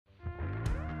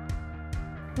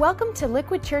Welcome to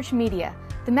Liquid Church Media.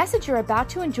 The message you're about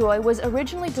to enjoy was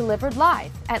originally delivered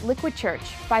live at Liquid Church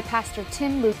by Pastor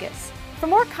Tim Lucas. For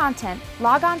more content,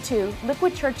 log on to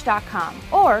liquidchurch.com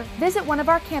or visit one of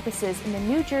our campuses in the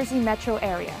New Jersey metro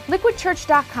area.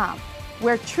 liquidchurch.com,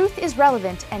 where truth is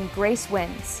relevant and grace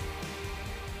wins.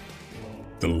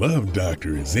 The Love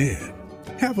Doctor is in.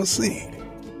 Have a seat.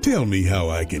 Tell me how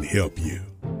I can help you.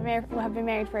 We'll have been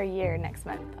married for a year next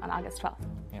month on August 12th.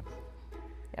 Yep.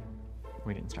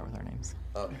 We didn't start with our names.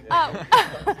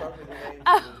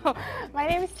 My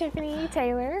name is Tiffany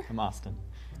Taylor. I'm Austin.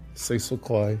 Cecil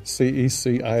Clay,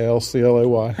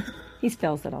 Cecilclay. He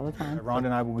spells it all the time. Rhonda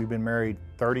and I, we've been married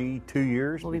 32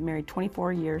 years. We'll be married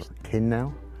 24 years. 10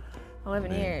 now.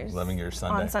 11 years. 11 years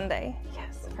Sunday. On Sunday.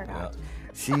 Yes, I forgot. Yeah.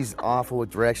 She's awful with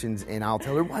directions, and I'll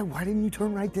tell her, why didn't you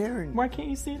turn right there? Why can't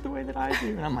you see it the way that I do?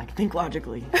 And I'm like, think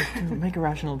logically. Make a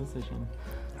rational decision.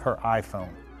 Her iPhone.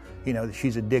 You know,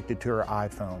 she's addicted to her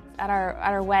iPhone. At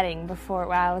our wedding,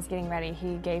 while I was getting ready,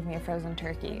 he gave me a frozen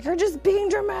turkey. You're just being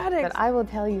dramatic. But I will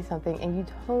tell you something, and you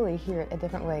totally hear it a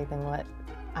different way than what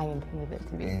I intended it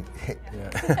to be.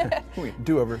 Yeah. We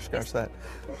do over scratch that.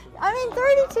 I mean,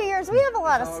 32 years, we have a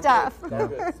lot of stuff.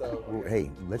 Well, hey,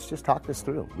 let's just talk this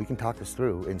through. We can talk this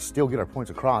through and still get our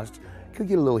points across. Could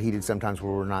get a little heated sometimes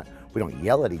where we don't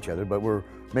yell at each other, but we're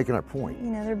making our point. You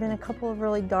know, there have been a couple of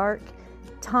really dark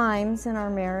times in our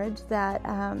marriage that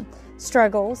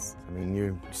struggles. I mean,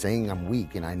 you're saying I'm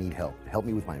weak and I need help. Help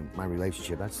me with my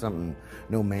relationship. That's something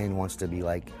no man wants to be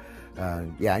like,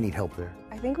 I need help there.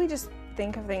 I think we just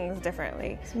think of things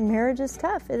differently. Marriage is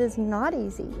tough. It is not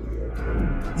easy.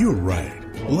 You're right.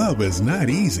 Love is not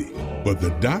easy, but the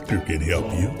doctor can help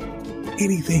you.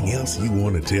 Anything else you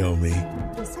want to tell me?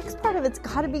 The sex part of it's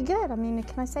got to be good. I mean,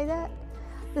 can I say that?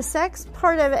 The sex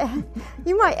part of it,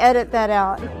 you might edit that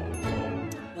out.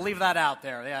 Leave that out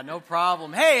there. Yeah, no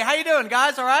problem. Hey, how you doing,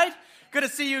 guys? All right? Good to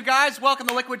see you guys. Welcome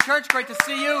to Liquid Church. Great to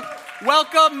see you.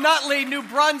 Welcome, Nutley, New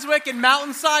Brunswick, and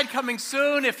Mountainside coming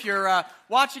soon. If you're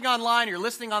watching online, you're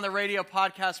listening on the radio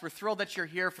podcast, we're thrilled that you're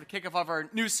here for the kickoff of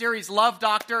our new series, Love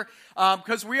Doctor,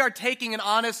 because we are taking an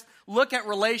honest look at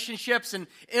relationships and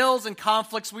ills and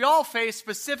conflicts we all face,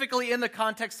 specifically in the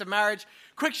context of marriage.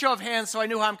 Quick show of hands so I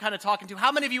know who I'm kind of talking to.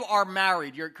 How many of you are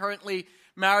married? You're currently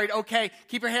married? Okay,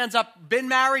 keep your hands up. Been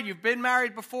married? You've been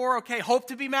married before? Okay, hope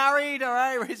to be married? All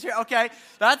right, raise your, okay,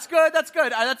 that's good, that's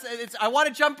good. I want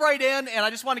to jump right in, and I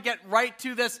just want to get right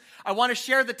to this. I want to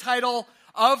share the title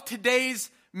of today's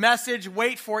message.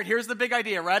 Wait for it. Here's the big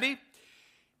idea. Ready?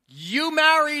 You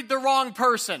married the wrong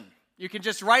person. You can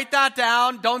just write that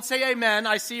down. Don't say amen.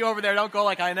 I see you over there. Don't go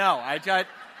like, I know. If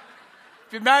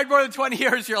you're married more than 20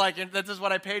 years, you're like, this is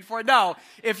what I paid for. No,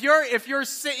 even if you're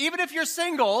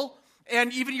single,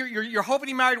 and even you're hoping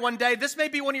to be married one day, this may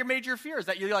be one of your major fears,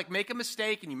 that you like make a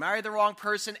mistake and you marry the wrong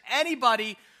person.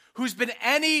 Anybody who's been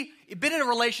in a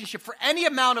relationship for any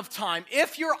amount of time,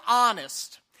 if you're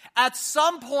honest, at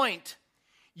some point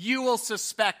you will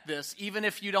suspect this, even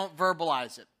if you don't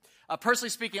verbalize it. Personally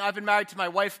speaking, I've been married to my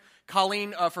wife,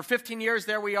 Colleen, for 15 years.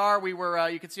 There we are. We were,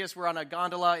 you can see us, we're on a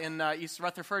gondola in East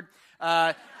Rutherford.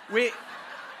 We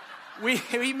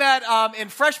met in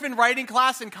freshman writing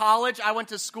class in college. I went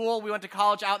to school. We went to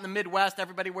college out in the Midwest.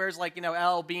 Everybody wears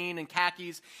L. Bean and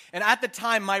khakis. And at the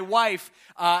time, my wife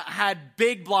had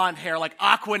big blonde hair, like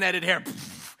aqua-netted hair.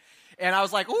 And I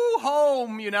was like, ooh,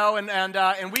 home,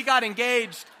 and we got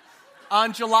engaged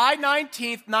on July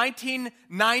 19th,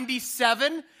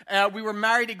 1997. We were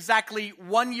married exactly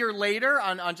 1 year later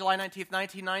on July 19th,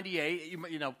 1998.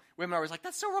 Women are always like,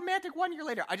 that's so romantic, 1 year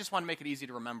later. I just want to make it easy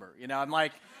to remember. I'm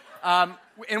like,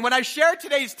 and when I shared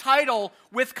today's title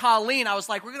with Colleen, I was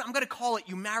like, I'm going to call it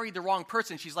You Married the Wrong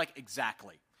Person. She's like,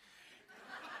 exactly.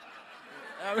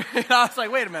 I was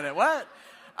like, wait a minute, what?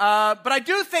 But I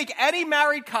do think any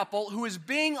married couple who is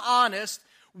being honest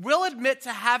will admit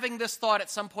to having this thought at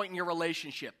some point in your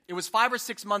relationship. It was 5 or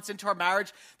 6 months into our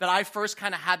marriage that I first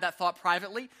kind of had that thought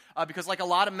privately, because like a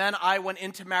lot of men, I went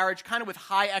into marriage kind of with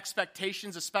high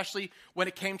expectations, especially when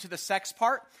it came to the sex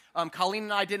part. Colleen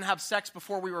and I didn't have sex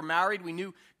before we were married. We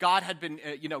knew God had been,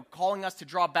 calling us to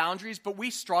draw boundaries, but we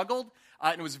struggled,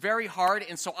 and it was very hard.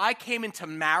 And so I came into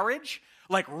marriage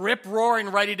like rip-roaring,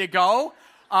 ready to go.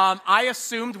 I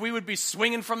assumed we would be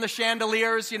swinging from the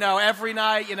chandeliers, every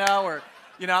night, or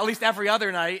at least every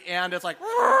other night, and it's like,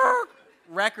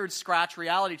 record scratch,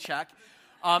 reality check.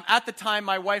 At the time,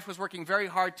 my wife was working very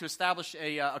hard to establish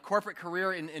a corporate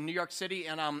career in New York City,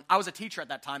 and I was a teacher at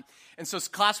that time. And so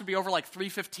class would be over like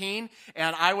 3:15,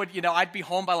 and I'd be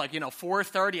home by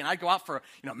 4:30, and I'd go out for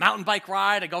a mountain bike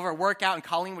ride. I'd go over a workout, and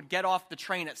Colleen would get off the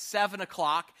train at 7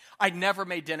 o'clock. I'd never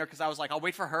made dinner because I was like, I'll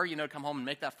wait for her, to come home and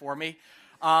make that for me.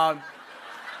 And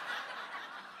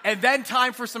then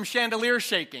time for some chandelier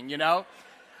shaking,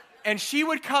 And she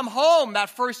would come home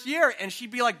that first year, and she'd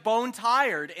be like bone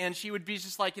tired, and she would be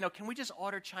just like, can we just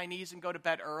order Chinese and go to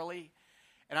bed early?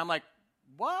 And I'm like,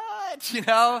 what?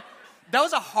 That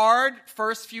was a hard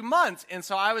first few months. And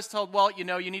so I was told, well, you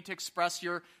need to express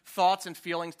your thoughts and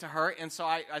feelings to her. And so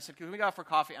I said, can we go out for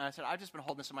coffee? And I said, I've just been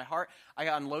holding this in my heart. I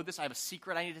got to unload this. I have a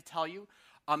secret I need to tell you.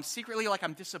 Secretly,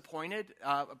 I'm disappointed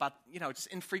about, just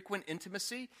infrequent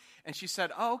intimacy. And she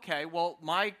said, oh, okay, well,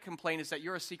 my complaint is that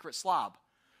you're a secret slob.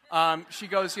 She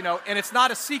goes, and it's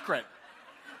not a secret.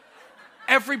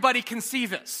 Everybody can see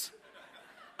this.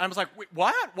 And I was like, wait,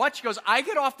 what? What? She goes, I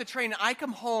get off the train and I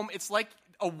come home, it's like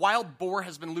a wild boar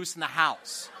has been loose in the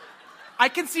house. I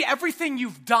can see everything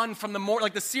you've done from the morning,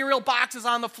 like the cereal boxes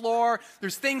on the floor,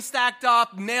 there's things stacked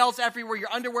up, nails everywhere,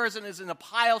 your underwear is in a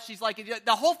pile. She's like,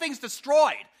 the whole thing's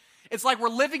destroyed. It's like we're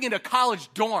living in a college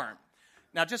dorm.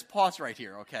 Now just pause right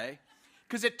here, okay?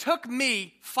 Because it took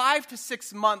me 5 to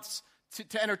 6 months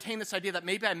to entertain this idea that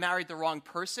maybe I married the wrong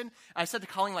person. And I said to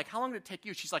Colleen, how long did it take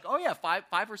you? She's like, oh yeah, 5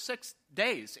 or 6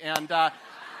 days. And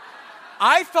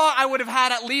I thought I would have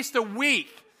had at least a week.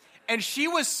 And she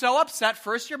was so upset,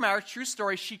 first year marriage, true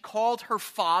story, she called her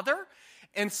father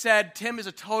and said, Tim is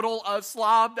a total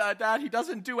slob, Dad. He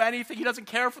doesn't do anything. He doesn't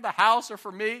care for the house or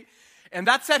for me. And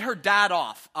that set her dad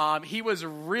off. He was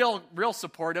real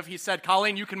supportive. He said,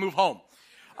 Colleen, you can move home.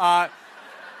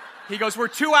 He goes, we're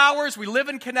 2 hours. We live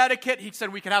in Connecticut. He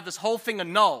said we could have this whole thing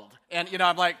annulled. And,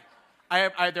 I'm like,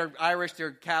 they're Irish,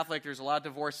 they're Catholic. There's a lot of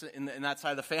divorce in that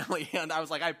side of the family. And I was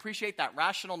like, I appreciate that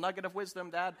rational nugget of wisdom,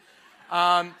 Dad.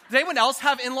 Does anyone else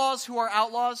have in-laws who are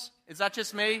outlaws? Is that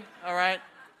just me? All right.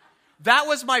 That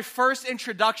was my first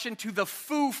introduction to the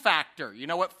foo factor. You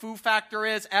know what foo factor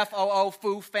is? F-O-O,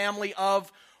 foo, family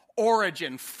of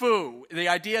origin, foo. The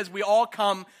idea is we all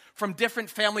come from different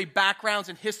family backgrounds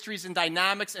and histories and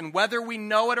dynamics, and whether we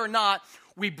know it or not,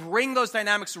 we bring those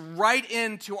dynamics right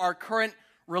into our current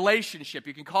relationship.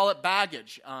 You can call it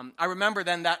baggage. I remember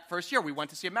then that first year we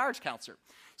went to see a marriage counselor.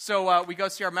 So we go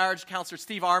see our marriage counselor,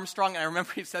 Steve Armstrong, and I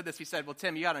remember he said this. He said, well,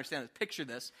 Tim, you got to understand this. Picture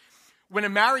this. When a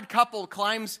married couple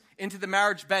climbs into the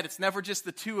marriage bed, it's never just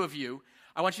the two of you.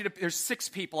 I want you to, there's 6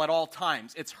 people at all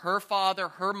times. It's her father,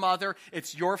 her mother,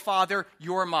 it's your father,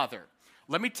 your mother.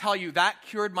 Let me tell you, that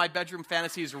cured my bedroom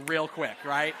fantasies real quick,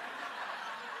 right?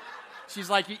 She's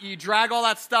like, you drag all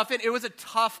that stuff in. It was a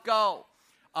tough go.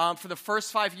 For the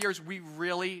first 5 years, we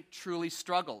really, truly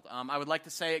struggled. I would like to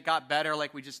say it got better,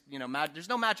 like we just, there's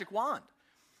no magic wand.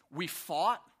 We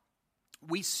fought,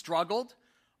 we struggled,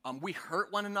 we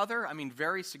hurt one another,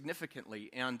 very significantly.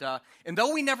 And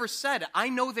though we never said it, I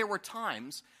know there were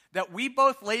times that we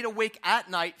both laid awake at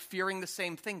night fearing the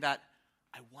same thing, that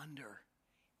I wonder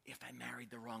if I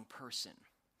married the wrong person.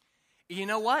 You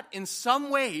know what? In some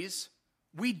ways,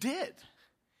 we did.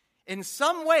 In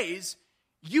some ways,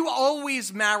 you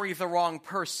always marry the wrong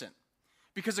person.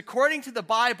 Because according to the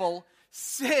Bible,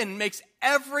 sin makes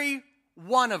every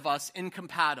one of us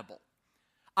incompatible.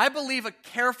 I believe a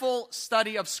careful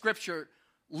study of Scripture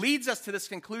leads us to this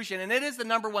conclusion, and it is the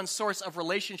number one source of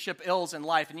relationship ills in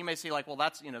life. And you may say, well,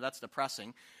 that's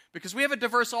depressing. Because we have a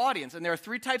diverse audience, and there are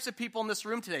 3 types of people in this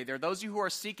room today. There are those of you who are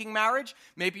seeking marriage.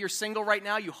 Maybe you're single right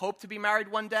now. You hope to be married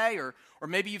one day. Or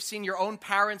maybe you've seen your own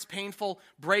parents' painful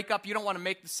breakup. You don't want to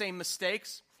make the same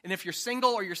mistakes. And if you're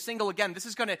single or you're single again, this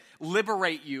is going to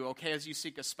liberate you, okay, as you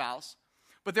seek a spouse.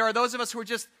 But there are those of us who are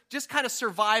just kind of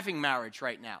surviving marriage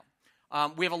right now.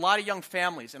 We have a lot of young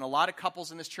families and a lot of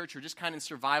couples in this church who are just kind of in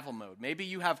survival mode. Maybe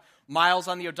you have miles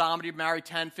on the odometer, you're married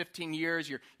 10, 15 years,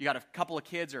 you got a couple of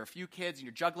kids or a few kids, and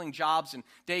you're juggling jobs and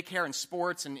daycare and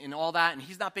sports and all that, and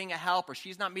he's not being a help or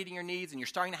she's not meeting your needs, and you're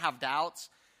starting to have doubts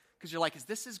because you're like, is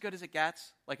this as good as it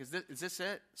gets? Like, is this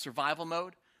it? Survival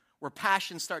mode? Where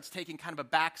passion starts taking kind of a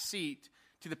back seat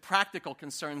to the practical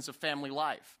concerns of family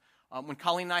life. When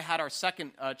Colleen and I had our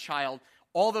second child,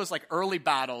 all those like early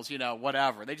battles,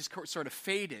 whatever, they just sort of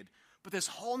faded. But this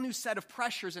whole new set of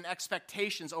pressures and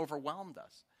expectations overwhelmed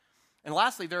us. And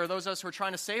lastly, there are those of us who are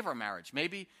trying to save our marriage.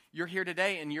 Maybe you're here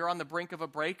today and you're on the brink of a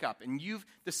breakup and you've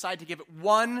decided to give it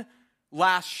one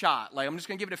last shot. Like, I'm just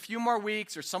going to give it a few more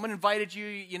weeks, or someone invited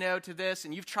you, to this,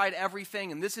 and you've tried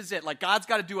everything, and this is it. Like, God's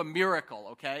got to do a miracle,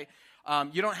 okay?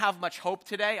 You don't have much hope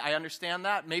today. I understand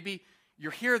that. Maybe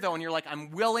you're here, though, and you're like,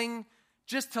 I'm willing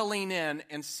just to lean in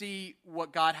and see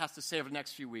what God has to say over the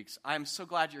next few weeks. I am so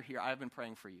glad you're here. I've been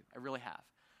praying for you. I really have.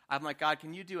 I'm like, God,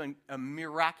 can you do a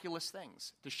miraculous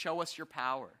things to show us your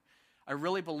power? I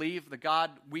really believe the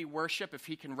God we worship, if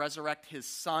he can resurrect his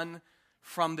son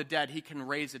from the dead, he can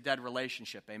raise a dead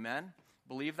relationship. Amen?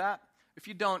 Believe that? If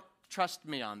you don't, trust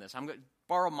me on this. I'm going to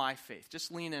borrow my faith.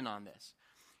 Just lean in on this.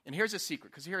 And here's a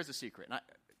secret, because here's a secret. And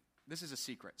this is a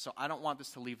secret, so I don't want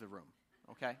this to leave the room,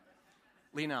 okay?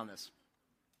 Lean on this.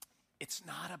 It's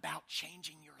not about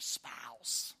changing your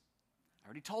spouse. I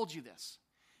already told you this.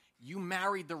 You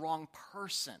married the wrong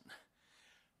person.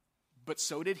 But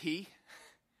so did he,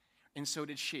 and so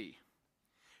did she.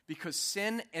 Because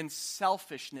sin and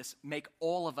selfishness make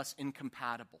all of us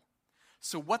incompatible.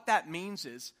 So what that means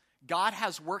is God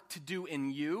has work to do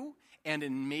in you and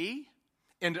in me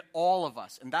and all of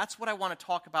us. And that's what I want to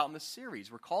talk about in this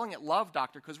series. We're calling it Love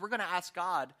Doctor because we're going to ask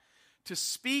God to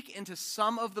speak into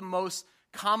some of the most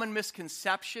common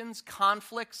misconceptions,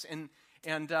 conflicts, and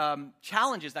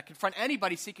challenges that confront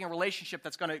anybody seeking a relationship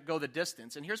that's going to go the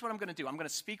distance. And here's what I'm going to do. I'm going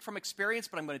to speak from experience,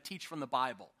 but I'm going to teach from the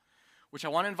Bible, which I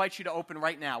want to invite you to open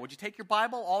right now. Would you take your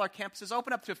Bible? All our campuses,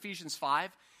 open up to Ephesians 5.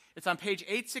 It's on page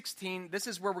 816. This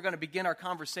is where we're going to begin our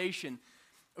conversation.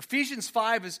 Ephesians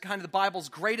 5 is kind of the Bible's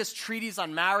greatest treatise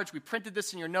on marriage. We printed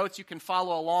this in your notes. You can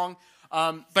follow along.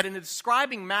 But in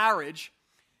describing marriage,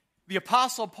 the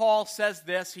Apostle Paul says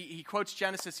this. He quotes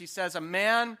Genesis. He says, a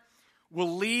man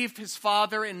will leave his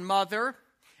father and mother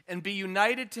and be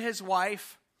united to his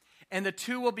wife, and the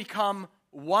two will become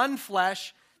one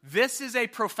flesh. This is a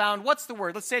profound, what's the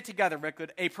word? Let's say it together,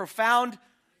 Rick. A profound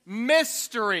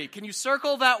mystery. Can you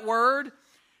circle that word?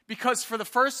 Because for the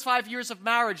first 5 years of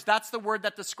marriage, that's the word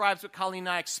that describes what Colleen and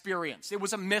I experienced. It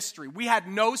was a mystery. We had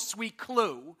no sweet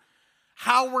clue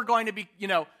how we're going to be,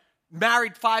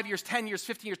 married 5 years, 10 years,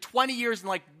 15 years, 20 years, and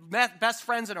like best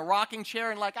friends in a rocking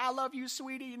chair, and like, I love you,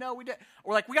 sweetie, we did.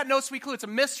 We're like, we got no sweet clue. It's a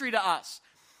mystery to us.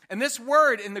 And this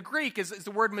word in the Greek is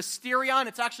the word mysterion.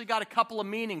 It's actually got a couple of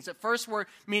meanings. At first word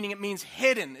meaning, it means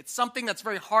hidden. It's something that's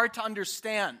very hard to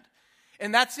understand.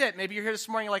 And that's it. Maybe you're here this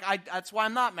morning, like, that's why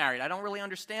I'm not married. I don't really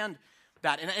understand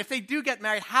that. And if they do get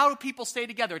married, how do people stay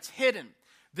together? It's hidden.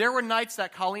 There were nights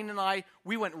that Colleen and I,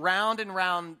 we went round and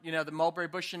round, the Mulberry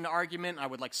Bush argument. I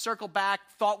would circle back,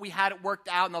 thought we had it worked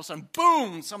out, and all of a sudden,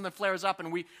 boom, something flares up,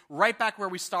 and we right back where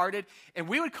we started. And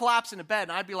we would collapse into bed,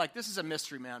 and I'd be like, this is a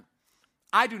mystery, man.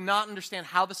 I do not understand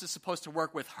how this is supposed to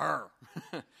work with her.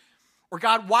 Or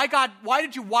God, why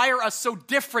did you wire us so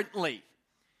differently?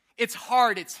 It's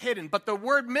hard, it's hidden. But the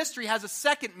word mystery has a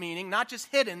second meaning, not just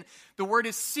hidden. The word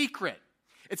is secret.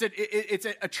 It's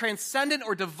a transcendent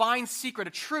or divine secret,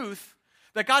 a truth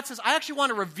that God says, I actually want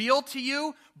to reveal to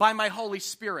you by my Holy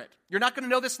Spirit. You're not going to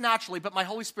know this naturally, but my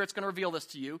Holy Spirit's going to reveal this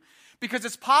to you. Because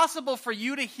it's possible for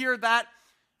you to hear that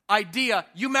idea,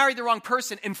 you married the wrong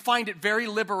person, and find it very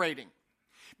liberating.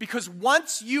 Because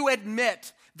once you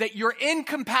admit that you're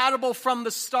incompatible from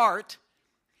the start,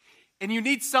 and you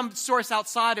need some source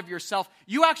outside of yourself,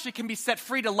 you actually can be set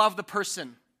free to love the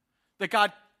person that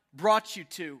God brought you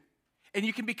to. And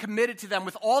you can be committed to them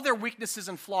with all their weaknesses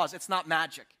and flaws. It's not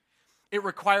magic. It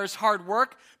requires hard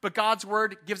work, but God's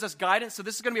word gives us guidance. So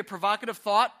this is going to be a provocative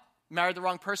thought, married the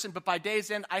wrong person, but by day's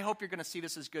end, I hope you're going to see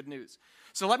this as good news.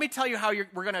 So let me tell you how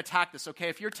we're going to attack this, okay?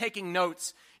 If you're taking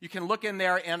notes, you can look in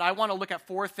there, and I want to look at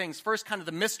four things. First, kind of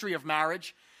the mystery of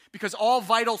marriage, because all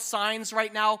vital signs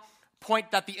right now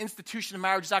point that the institution of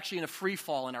marriage is actually in a free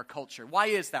fall in our culture. Why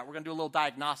is that? We're going to do a little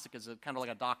diagnostic as kind of like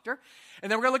a doctor.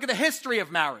 And then we're going to look at the history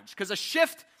of marriage, because a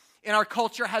shift in our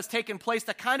culture has taken place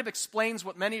that kind of explains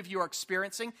what many of you are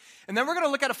experiencing. And then we're going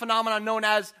to look at a phenomenon known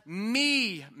as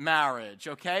me marriage,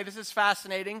 okay? This is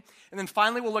fascinating. And then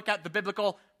finally we'll look at the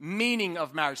biblical meaning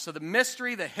of marriage. So the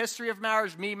mystery, the history of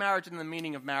marriage, me marriage, and the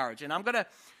meaning of marriage. And I'm going to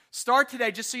start today,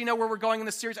 just so you know where we're going in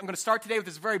this series, I'm going to start today with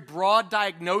this very broad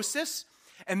diagnosis.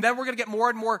 And then we're going to get more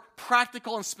and more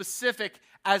practical and specific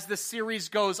as the series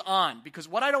goes on. Because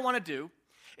what I don't want to do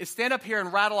is stand up here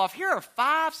and rattle off, here are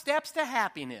 5 steps to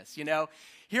happiness,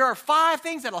 Here are 5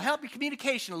 things that'll help your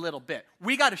communication a little bit.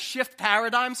 We got to shift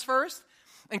paradigms first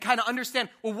and kind of understand,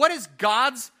 well, what is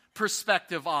God's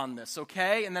perspective on this,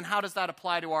 okay? And then how does that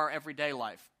apply to our everyday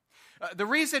life? The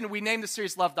reason we named the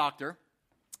series Love Doctor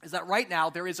is that right now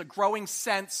there is a growing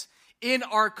sense in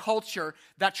our culture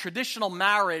that traditional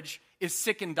marriage is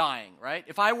sick and dying, right?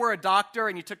 If I were a doctor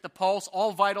and you took the pulse,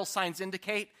 all vital signs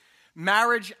indicate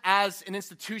marriage as an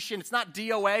institution, it's not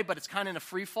DOA, but it's kind of in a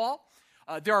free fall.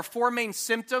 There are 4 main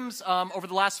symptoms over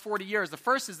the last 40 years. The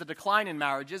first is the decline in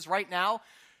marriages. Right now,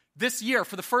 this year,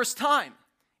 for the first time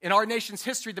in our nation's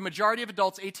history, the majority of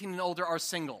adults 18 and older are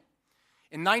single.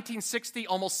 In 1960,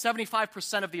 almost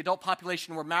 75% of the adult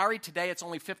population were married. Today, it's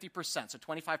only 50%, so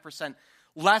 25%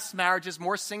 less marriages,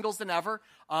 more singles than ever.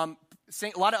 A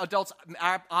lot of adults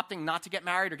are opting not to get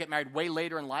married or get married way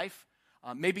later in life.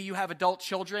 Maybe you have adult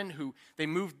children who they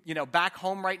moved, back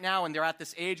home right now, and they're at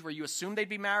this age where you assume they'd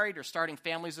be married or starting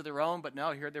families of their own, but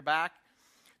no, here they're back.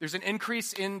 There's an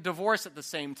increase in divorce at the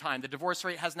same time. The divorce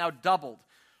rate has now doubled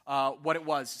what it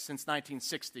was since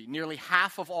 1960. Nearly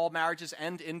half of all marriages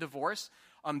end in divorce.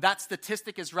 That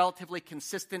statistic is relatively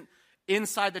consistent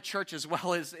inside the church as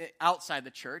well as outside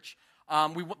the church.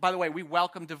 By the way, we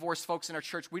welcome divorced folks in our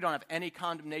church. We don't have any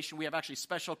condemnation. We have actually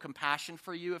special compassion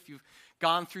for you if you've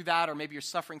gone through that, or maybe you're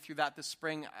suffering through that this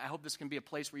spring. I hope this can be a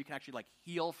place where you can actually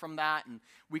heal from that, and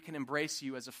we can embrace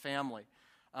you as a family.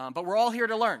 But we're all here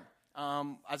to learn.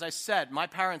 As I said, my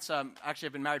parents actually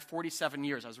have been married 47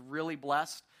 years. I was really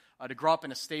blessed to grow up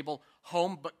in a stable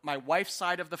home, but my wife's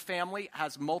side of the family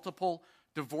has multiple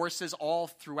divorces all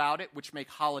throughout it, which make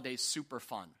holidays super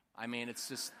fun. I mean, it's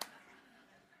just...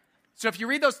 So if you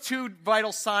read those two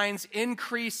vital signs,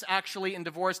 increase actually in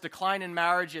divorce, decline in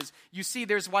marriages, you see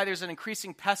why there's an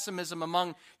increasing pessimism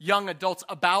among young adults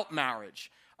about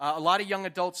marriage. A lot of young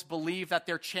adults believe that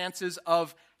their chances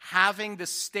of having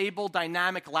this stable,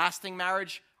 dynamic, lasting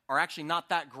marriage are actually not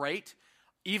that great.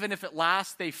 Even if it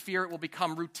lasts, they fear it will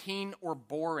become routine or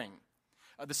boring.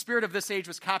 The spirit of this age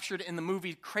was captured in the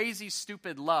movie Crazy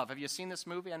Stupid Love. Have you seen this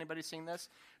movie? Anybody seen this?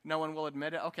 No one will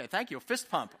admit it? Okay, thank you. Fist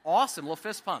pump. Awesome, little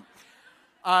fist pump.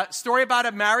 Story about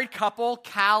a married couple,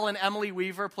 Cal and Emily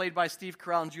Weaver, played by Steve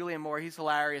Carell and Julianne Moore. He's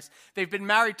hilarious. They've been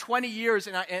married 20 years,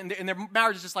 and their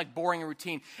marriage is just boring and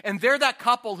routine. And they're that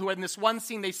couple who, in this one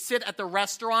scene, they sit at the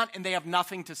restaurant and they have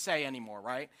nothing to say anymore,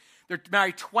 right? They're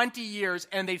married 20 years,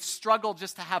 and they've struggled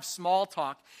just to have small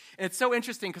talk. And it's so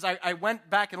interesting because I went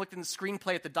back and looked in the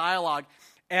screenplay at the dialogue,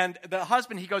 and the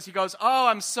husband, he goes, "Oh,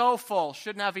 I'm so full.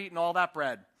 Shouldn't have eaten all that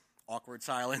bread." Awkward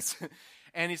silence.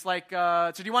 And he's like,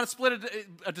 "So do you want to split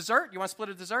a dessert? You want to split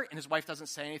a dessert?" And his wife doesn't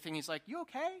say anything. He's like, "You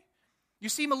okay? You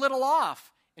seem a little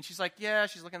off." And she's like, "Yeah."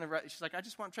 She's looking she's like, "I'm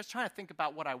just trying to think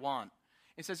about what I want."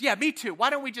 He says, "Yeah, me too. Why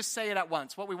don't we just say it at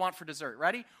once, what we want for dessert?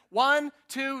 Ready? 1,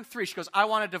 2, 3. She goes, "I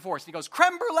want a divorce." And he goes,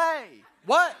 "Creme brulee."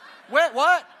 What? Wait,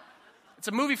 what? It's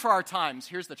a movie for our times.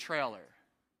 Here's the trailer.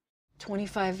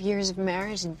 25 years of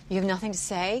marriage and you have nothing to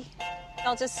say?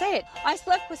 I'll just say it. I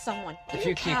slept with someone. If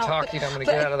you keep talking, I'm going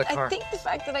to get out of the car. I think the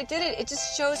fact that I did it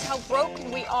just shows how broken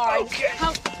we are. Okay.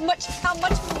 How much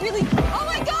we really... Oh,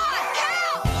 my God!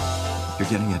 Cal! You're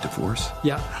getting a divorce?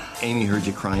 Yeah. Amy heard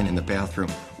you crying in the bathroom.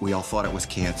 We all thought it was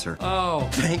cancer. Oh.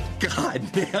 Thank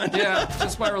God, man. Yeah,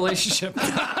 just my relationship.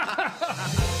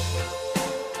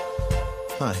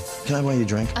 Hi, can I buy you a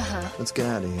drink? Uh-huh. Let's get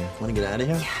out of here. Want to get out of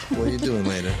here? Yeah. What are you doing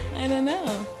later? I don't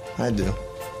know. I do.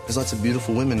 There's lots of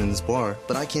beautiful women in this bar,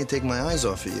 but I can't take my eyes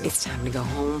off of you. It's time to go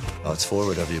home. Oh, it's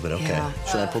forward of you, but okay. Yeah.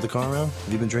 Should I pull the car around?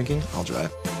 Have you been drinking? I'll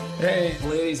drive. Hey,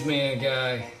 ladies man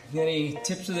guy. Any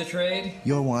tips of the trade?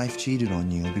 Your wife cheated on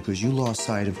you because you lost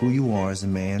sight of who you are as a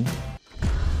man.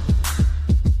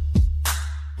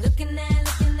 Looking at me.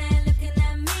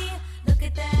 Look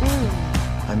at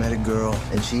that. I met a girl,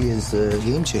 and she is a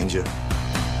game changer.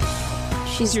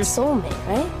 She's your soulmate,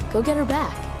 right? Go get her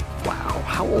back. Wow,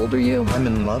 how old are you? I'm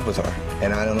in love with her,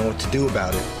 and I don't know what to do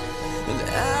about it.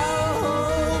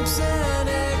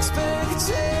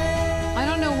 I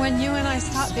don't know when you and I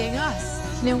stopped being us.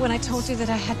 You know, when I told you that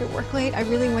I had to work late, I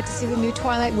really went to see the new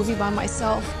Twilight movie by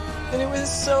myself. And it was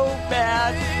so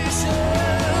bad. I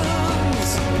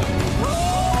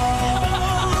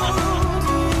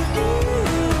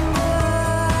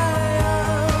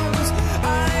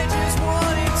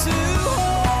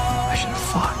should have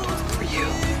fought for you.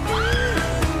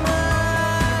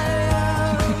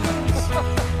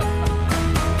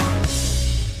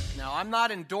 Now, I'm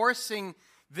not endorsing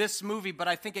this movie, but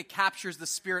I think it captures the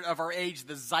spirit of our age,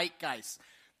 the zeitgeist.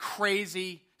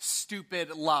 Crazy,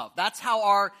 stupid love. That's how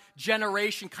our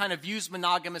generation kind of views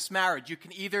monogamous marriage. You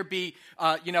can either be,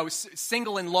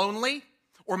 single and lonely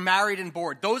or married and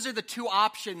bored. Those are the two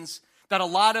options that a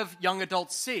lot of young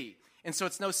adults see. And so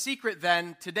it's no secret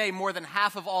then, today, more than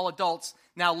half of all adults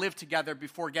now live together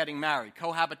before getting married.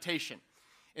 Cohabitation.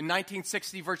 In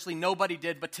 1960, virtually nobody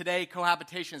did, but today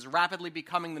cohabitation is rapidly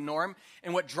becoming the norm.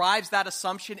 And what drives that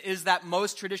assumption is that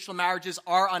most traditional marriages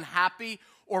are unhappy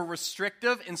or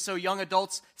restrictive, and so young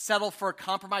adults settle for a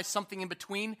compromise, something in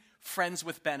between, friends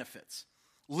with benefits.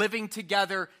 Living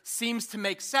together seems to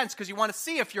make sense because you want to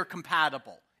see if you're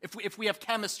compatible, if we have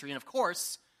chemistry. And of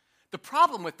course, the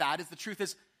problem with that is the truth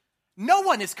is no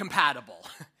one is compatible.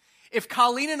 If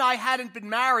Colleen and I hadn't been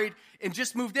married and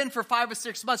just moved in for 5 or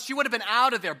 6 months, she would have been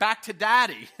out of there, back to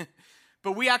daddy.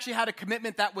 But we actually had a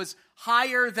commitment that was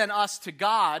higher than us to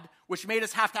God, which made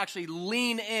us have to actually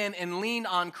lean in and lean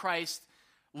on Christ,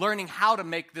 learning how to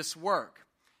make this work.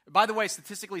 By the way,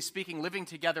 statistically speaking, living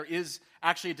together is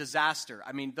actually a disaster.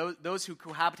 I mean, those who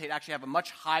cohabitate actually have a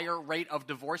much higher rate of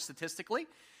divorce statistically.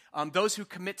 Those who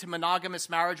commit to monogamous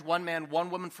marriage, one man, one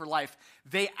woman for life,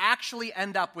 they actually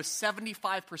end up with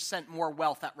 75% more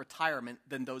wealth at retirement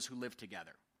than those who live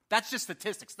together. That's just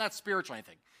statistics, not spiritual or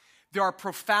anything. There are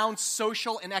profound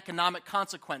social and economic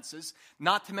consequences,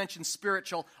 not to mention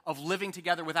spiritual, of living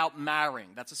together without marrying.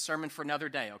 That's a sermon for another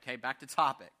day, okay? Back to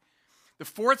topic. The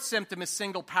fourth symptom is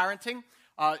single parenting.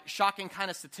 Shocking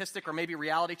kind of statistic or maybe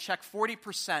reality check.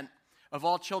 40% of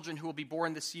all children who will be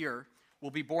born this year will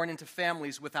be born into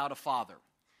families without a father.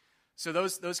 So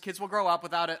those kids will grow up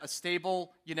without a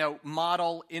stable,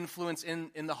 model influence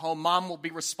in the home. Mom will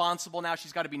be responsible now.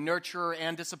 She's got to be nurturer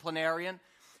and disciplinarian.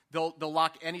 They'll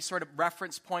lock any sort of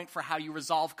reference point for how you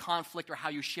resolve conflict or how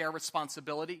you share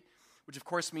responsibility, which of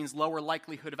course means lower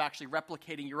likelihood of actually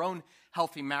replicating your own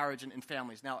healthy marriage and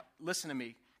families. Now, listen to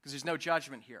me, because there's no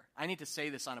judgment here. I need to say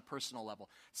this on a personal level.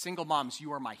 Single moms,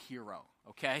 you are my hero,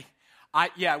 okay?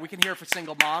 We can hear it for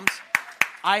single moms.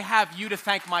 I have you to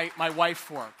thank my wife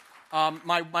for.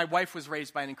 My wife was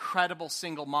raised by an incredible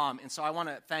single mom, and so I want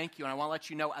to thank you, and I want to let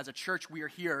you know, as a church, we are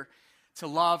here to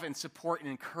love and support and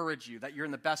encourage you, that you're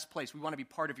in the best place. We want to be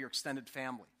part of your extended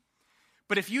family.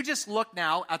 But if you just look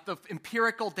now at the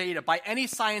empirical data, by any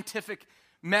scientific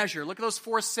measure, look at those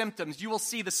four symptoms, you will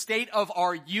see the state of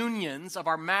our unions, of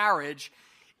our marriage,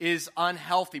 is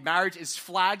unhealthy. Marriage is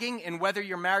flagging, and whether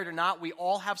you're married or not, we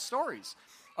all have stories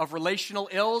of relational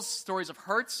ills, stories of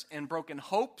hurts and broken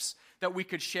hopes that we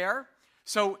could share.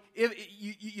 So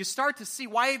you start to see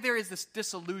why there is this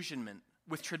disillusionment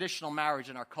with traditional marriage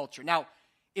in our culture. Now,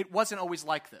 it wasn't always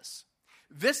like this.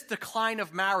 This decline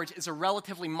of marriage is a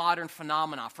relatively modern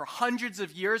phenomenon. For hundreds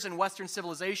of years in Western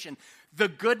civilization, the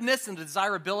goodness and the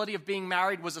desirability of being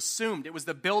married was assumed. It was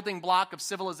the building block of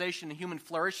civilization and human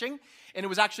flourishing, and it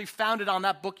was actually founded on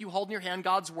that book you hold in your hand,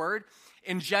 God's Word.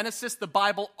 In Genesis, the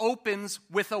Bible opens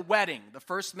with a wedding. The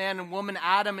first man and woman,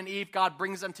 Adam and Eve, God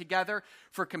brings them together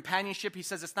for companionship. He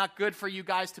says, it's not good for you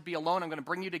guys to be alone. I'm going to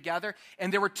bring you together.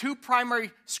 And there were two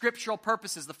primary scriptural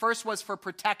purposes. The first was for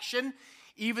protection.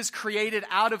 Eve is created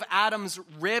out of Adam's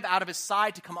rib, out of his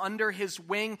side, to come under his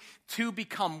wing, to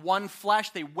become one flesh.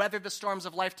 They weather the storms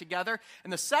of life together.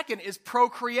 And the second is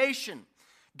procreation.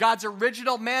 God's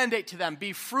original mandate to them,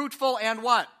 be fruitful and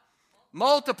what?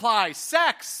 Multiply.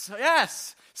 Sex.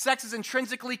 Yes. Sex is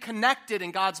intrinsically connected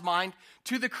in God's mind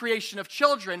to the creation of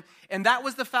children, and that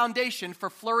was the foundation for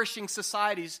flourishing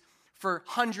societies for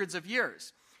hundreds of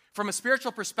years. From a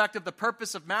spiritual perspective, the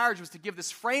purpose of marriage was to give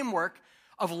this framework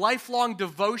of lifelong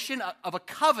devotion, of a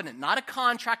covenant, not a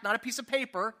contract, not a piece of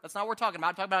paper. That's not what we're talking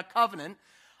about. We're talking about a covenant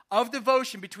of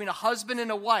devotion between a husband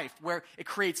and a wife, where it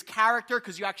creates character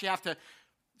because you actually have to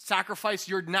sacrifice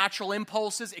your natural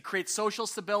impulses. It creates social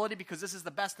stability because this is the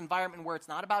best environment where it's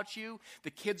not about you. The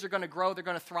kids are going to grow. They're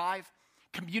going to thrive.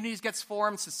 Communities gets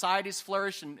formed. Societies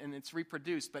flourish, and it's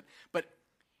reproduced. But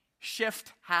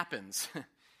shift happens.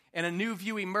 And a new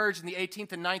view emerged in the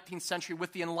 18th and 19th century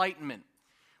with the Enlightenment,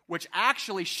 which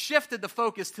actually shifted the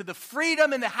focus to the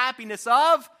freedom and the happiness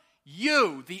of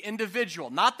you, the individual.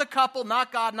 Not the couple,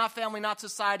 not God, not family, not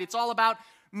society. It's all about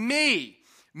me.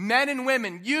 Men and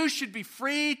women, you should be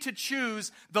free to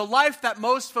choose the life that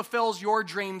most fulfills your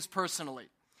dreams personally.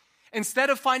 Instead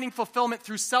of finding fulfillment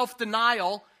through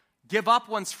self-denial, give up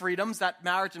one's freedoms that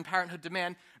marriage and parenthood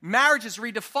demand, marriage is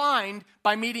redefined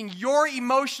by meeting your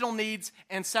emotional needs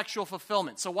and sexual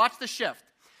fulfillment. So watch the shift.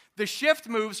 The shift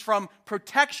moves from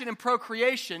protection and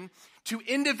procreation to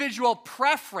individual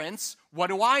preference, what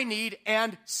do I need,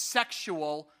 and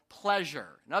sexual pleasure.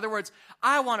 In other words,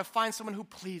 I want to find someone who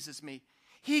pleases me.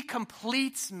 He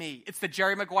completes me. It's the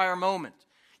Jerry Maguire moment.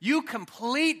 You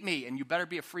complete me, and you better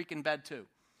be a freak in bed too.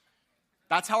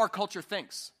 That's how our culture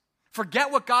thinks.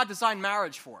 Forget what God designed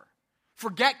marriage for.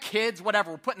 Forget kids,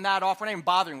 whatever. We're putting that off. We're not even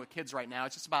bothering with kids right now.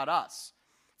 It's just about us.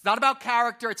 It's not about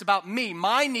character. It's about me,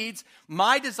 my needs,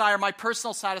 my desire, my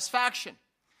personal satisfaction.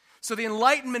 So the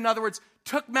Enlightenment, in other words,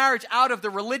 took marriage out of the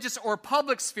religious or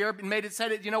public sphere and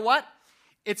said, you know what?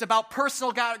 It's about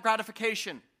personal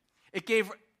gratification. It gave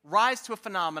rise to a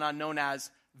phenomenon known as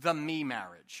the me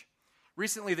marriage.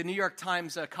 Recently, the New York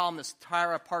Times columnist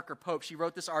Tara Parker Pope, she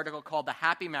wrote this article called "The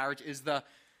Happy Marriage is the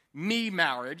Me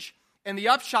Marriage." And the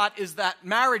upshot is that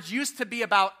marriage used to be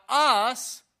about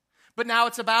us, but now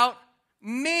it's about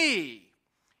me.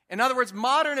 In other words,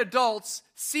 modern adults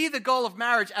see the goal of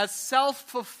marriage as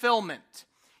self-fulfillment.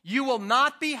 You will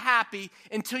not be happy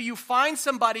until you find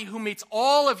somebody who meets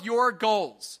all of your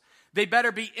goals. They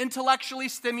better be intellectually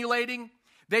stimulating.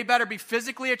 They better be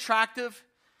physically attractive.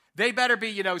 They better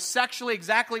be, sexually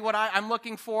exactly what I'm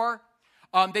looking for.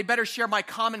 They better share my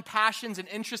common passions and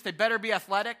interests. They better be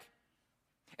athletic.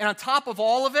 And on top of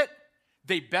all of it,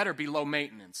 they better be low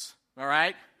maintenance, all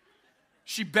right?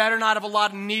 She better not have a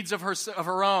lot of needs of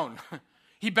her own.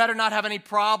 He better not have any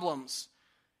problems.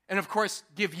 And of course,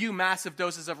 give you massive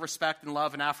doses of respect and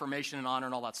love and affirmation and honor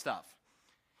and all that stuff.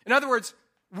 In other words,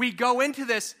 we go into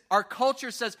this, our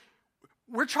culture says,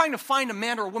 we're trying to find a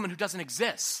man or a woman who doesn't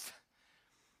exist.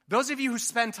 Those of you who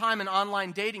spend time in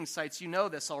online dating sites, you know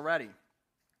this already.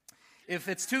 If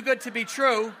it's too good to be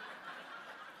true,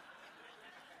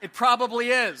 it probably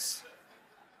is.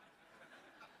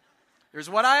 There's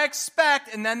what I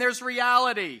expect, and then there's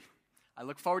reality. I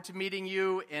look forward to meeting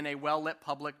you in a well-lit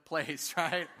public place,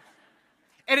 right?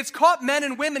 And it's caught men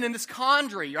and women in this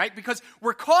quandary, right? Because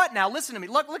we're caught now, listen to me,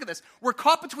 look at this. We're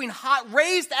caught between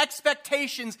raised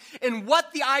expectations in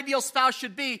what the ideal spouse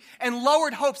should be and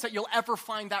lowered hopes that you'll ever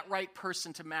find that right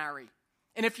person to marry.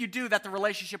 And if you do, that the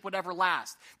relationship would ever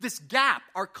last. This gap,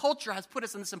 our culture has put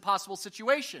us in this impossible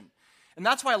situation. And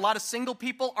that's why a lot of single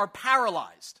people are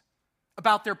paralyzed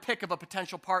about their pick of a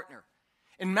potential partner.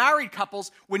 In married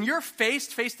couples, when you're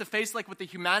faced face to face like with the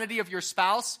humanity of your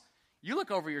spouse, you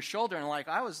look over your shoulder and like,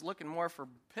 I was looking more for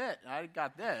Pitt. I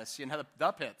got this,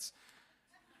 the Pitts.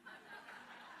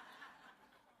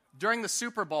 During the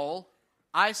Super Bowl,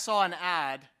 I saw an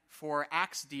ad for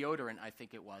Axe deodorant, I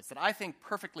think it was, that I think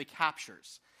perfectly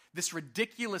captures this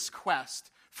ridiculous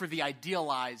quest for the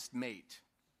idealized mate.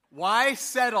 Why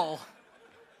settle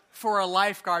for a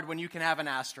lifeguard when you can have an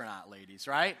astronaut, ladies,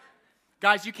 right?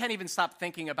 Guys, you can't even stop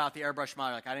thinking about the airbrush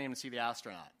model. Like, I didn't even see the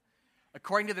astronaut.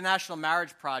 According to the National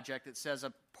Marriage Project, it says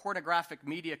a pornographic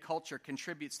media culture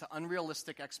contributes to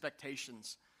unrealistic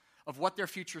expectations of what their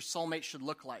future soulmate should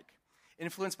look like.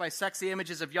 Influenced by sexy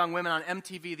images of young women on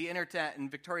MTV, the internet, and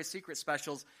Victoria's Secret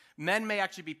specials, men may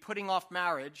actually be putting off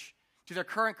marriage to their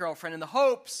current girlfriend in the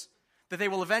hopes that they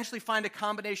will eventually find a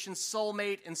combination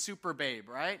soulmate and super babe,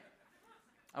 right?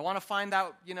 I want to find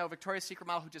out, Victoria's Secret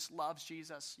model who just loves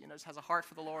Jesus, just has a heart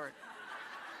for the Lord.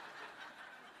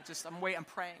 I'm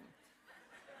praying.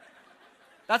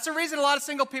 That's the reason a lot of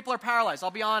single people are paralyzed,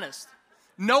 I'll be honest.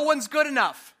 No one's good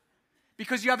enough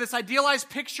because you have this idealized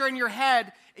picture in your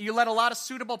head and you let a lot of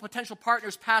suitable potential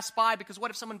partners pass by because what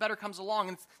if someone better comes along?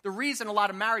 And the reason a lot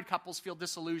of married couples feel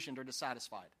disillusioned or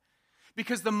dissatisfied.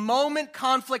 Because the moment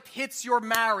conflict hits your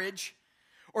marriage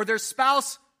or their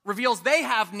spouse reveals they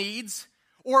have needs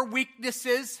or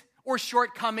weaknesses or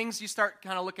shortcomings, you start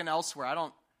kind of looking elsewhere.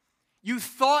 You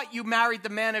thought you married the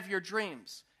man of your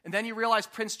dreams. And then you realize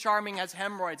Prince Charming has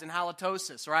hemorrhoids and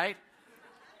halitosis, right?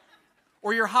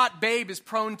 Or your hot babe is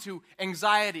prone to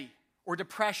anxiety or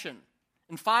depression.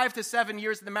 In 5 to 7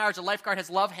 years of the marriage, a lifeguard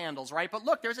has love handles, right? But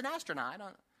look, there's an astronaut.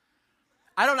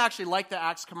 I don't actually like the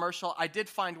Axe commercial. I did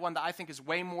find one that I think is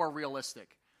way more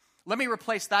realistic. Let me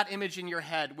replace that image in your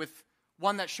head with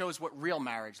one that shows what real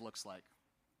marriage looks like.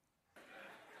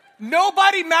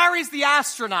 Nobody marries the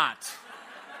astronaut.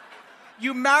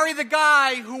 You marry the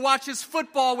guy who watches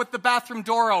football with the bathroom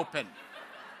door open.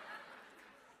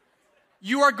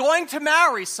 You are going to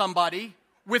marry somebody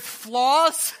with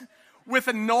flaws, with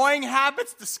annoying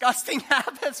habits, disgusting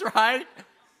habits, right?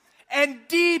 And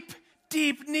deep,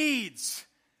 deep needs.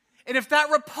 And if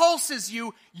that repulses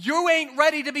you, you ain't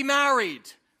ready to be married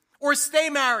or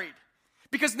stay married.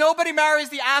 Because nobody marries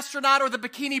the astronaut or the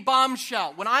bikini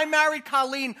bombshell. When I married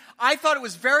Colleen, I thought it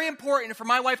was very important for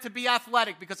my wife to be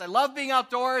athletic because I love being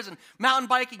outdoors and mountain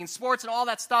biking and sports and all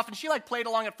that stuff. And she played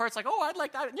along at first I'd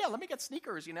like that. Yeah, let me get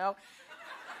sneakers,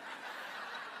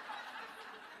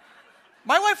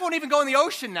 My wife won't even go in the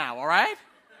ocean now, all right?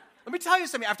 Let me tell you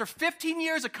something. After 15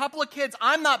 years, a couple of kids,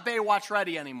 I'm not Baywatch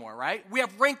ready anymore, right? We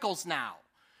have wrinkles now.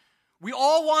 We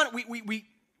all want,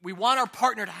 we want our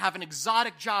partner to have an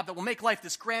exotic job that will make life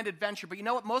this grand adventure. But you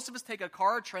know what? Most of us take a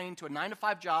car or train to a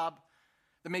 9-to-5 job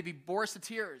that maybe bore us to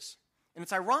tears. And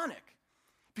it's ironic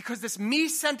because this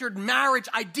me-centered marriage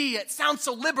idea, it sounds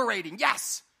so liberating.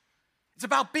 Yes, it's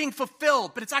about being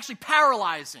fulfilled, but it's actually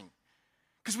paralyzing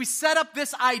because we set up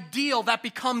this ideal that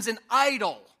becomes an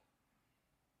idol.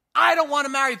 I don't want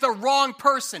to marry the wrong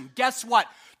person. Guess what?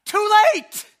 Too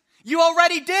late. You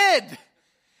already did.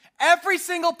 Every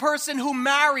single person who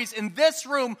marries in this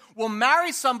room will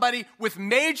marry somebody with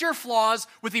major flaws,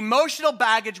 with emotional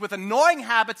baggage, with annoying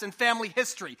habits and family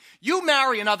history. You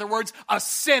marry, in other words, a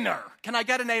sinner. Can I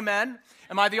get an amen?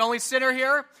 Am I the only sinner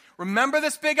here? Remember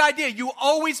this big idea. You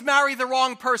always marry the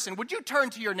wrong person. Would you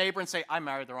turn to your neighbor and say, I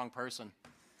married the wrong person?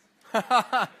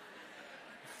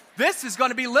 This is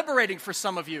going to be liberating for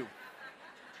some of you.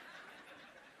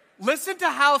 Listen to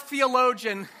how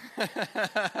theologian...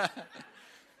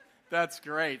 That's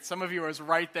great. Some of you are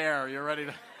right there. You're ready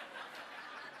to...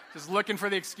 Just looking for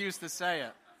the excuse to say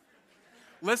it.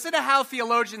 Listen to how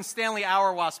theologian Stanley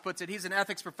Auerbach puts it. He's an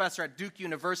ethics professor at Duke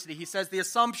University. He says the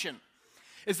assumption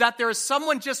is that there is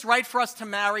someone just right for us to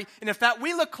marry, and if that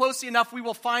we look closely enough, we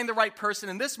will find the right person.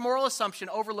 And this moral assumption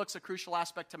overlooks a crucial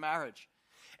aspect to marriage.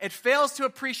 It fails to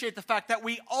appreciate the fact that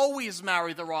we always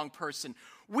marry the wrong person.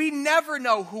 We never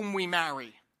know whom we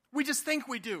marry. We just think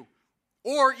we do.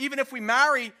 Or even if we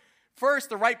marry first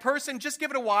the right person, just give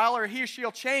it a while or he or she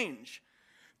will change.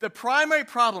 The primary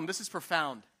problem, this is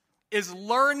profound, is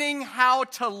learning how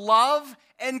to love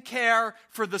and care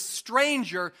for the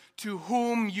stranger to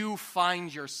whom you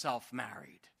find yourself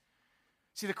married.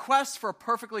 See, the quest for a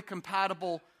perfectly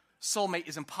compatible soulmate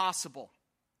is impossible.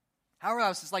 However,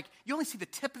 it's like you only see the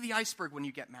tip of the iceberg when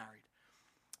you get married.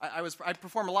 I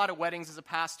perform a lot of weddings as a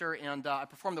pastor, and I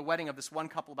performed the wedding of this one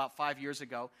couple about 5 years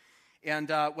ago. And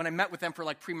when I met with them for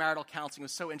like premarital counseling, it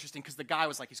was so interesting because the guy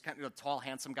was like, he's kind of a tall,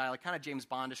 handsome guy, like kind of James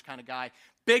Bondish kind of guy,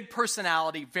 big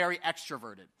personality, very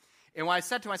extroverted. And when I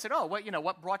said to him, I said,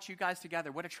 what brought you guys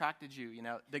together? What attracted you?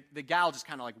 The gal just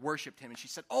kind of like worshipped him. And she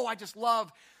said, I just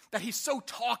love that he's so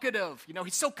talkative.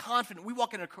 He's so confident. We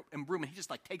walk in a room and he just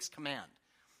like takes command.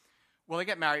 Well, they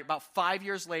get married. About 5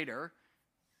 years later,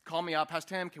 call me up,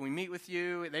 Pastor Tim, can we meet with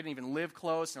you? They didn't even live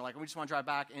close. And they're like, we just want to drive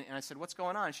back. And I said, what's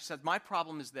going on? And she said, my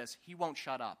problem is this. He won't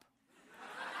shut up.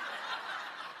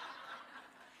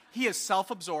 He is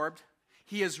self-absorbed.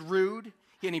 He is rude.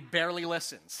 And he barely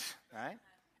listens. Right?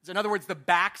 In other words, the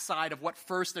backside of what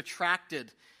first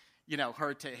attracted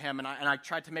her to him, and I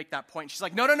tried to make that point. She's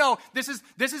like, no, this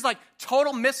is like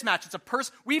total mismatch.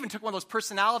 It's we even took one of those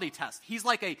personality tests. He's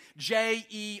like a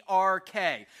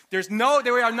J-E-R-K. they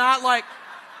are not like,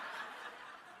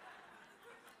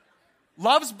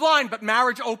 love's blind, but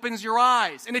marriage opens your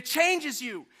eyes, and it changes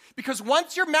you. Because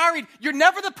once you're married, you're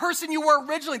never the person you were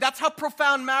originally. That's how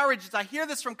profound marriage is. I hear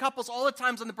this from couples all the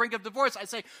times on the brink of divorce. I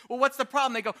say, well, what's the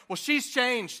problem? They go, well, she's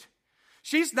changed.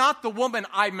 She's not the woman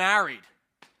I married.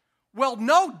 Well,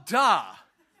 no, duh.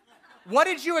 What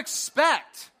did you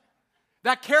expect?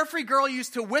 That carefree girl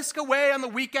used to whisk away on the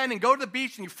weekend and go to the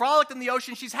beach and you frolicked in the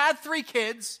ocean. She's had 3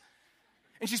 kids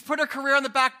and she's put her career on the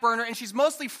back burner and she's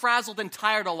mostly frazzled and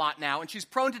tired a lot now and she's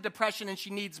prone to depression and she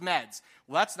needs meds.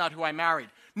 Well, that's not who I married.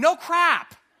 No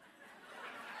crap.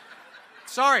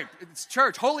 Sorry, it's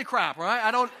church. Holy crap,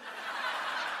 right?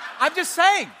 I'm just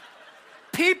saying.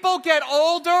 People get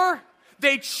older.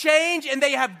 They change and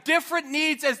they have different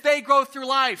needs as they go through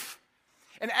life.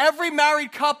 And every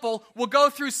married couple will go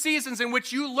through seasons in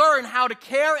which you learn how to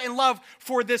care and love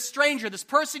for this stranger, this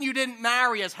person you didn't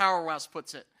marry, as Howard Rouse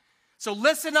puts it. So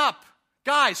listen up.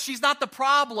 Guys, she's not the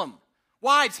problem.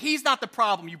 Wives, he's not the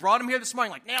problem. You brought him here this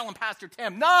morning like, nail him, Pastor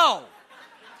Tim. No.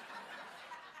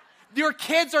 Your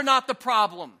kids are not the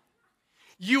problem.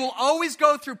 You will always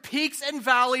go through peaks and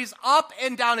valleys, up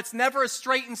and down. It's never a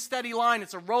straight and steady line.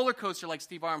 It's a roller coaster, like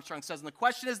Steve Armstrong says. And the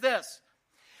question is this.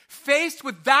 Faced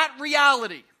with that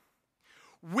reality,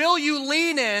 will you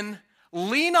lean in,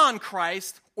 lean on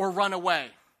Christ, or run away?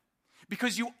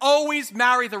 Because you always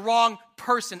marry the wrong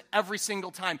person every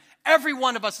single time. Every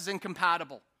one of us is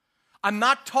incompatible. I'm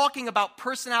not talking about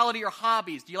personality or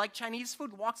hobbies. Do you like Chinese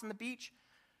food? Walks on the beach?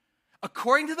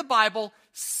 According to the Bible,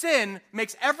 sin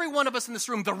makes every one of us in this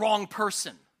room the wrong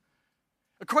person.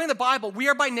 According to the Bible, we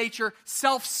are by nature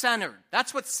self-centered.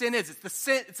 That's what sin is.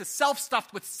 It's a self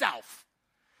stuffed with self.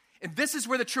 And this is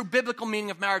where the true biblical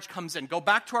meaning of marriage comes in. Go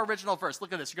back to our original verse.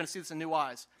 Look at this. You're going to see this in new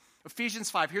eyes. Ephesians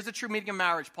 5. Here's the true meaning of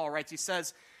marriage, Paul writes. He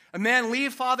says, a man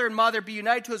leave father and mother, be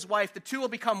united to his wife. The two will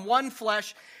become one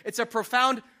flesh. It's a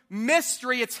profound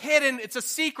mystery. It's hidden. It's a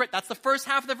secret. That's the first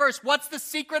half of the verse. What's the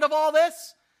secret of all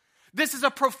this? This is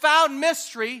a profound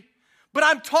mystery, but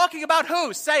I'm talking about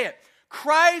who? Say it.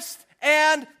 Christ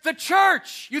and the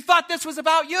church. You thought this was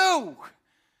about you.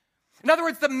 In other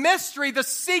words, the mystery, the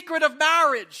secret of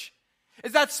marriage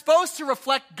is that's supposed to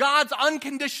reflect God's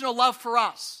unconditional love for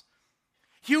us.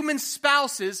 Human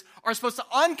spouses are supposed to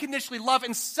unconditionally love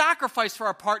and sacrifice for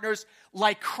our partners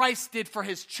like Christ did for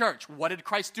his church. What did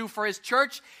Christ do for his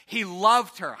church? He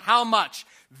loved her. How much?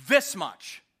 This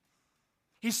much.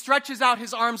 He stretches out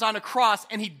his arms on a cross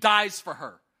and he dies for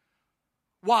her.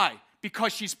 Why?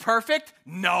 Because she's perfect?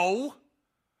 No.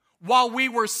 While we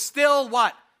were still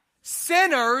what?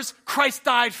 Sinners, Christ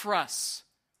died for us.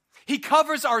 He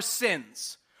covers our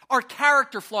sins, our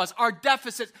character flaws, our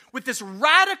deficits with this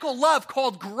radical love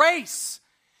called grace.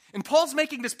 And Paul's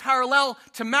making this parallel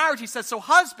to marriage. He says, so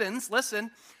husbands, listen,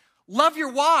 Love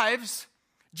your wives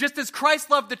just as Christ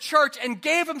loved the church and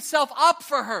gave himself up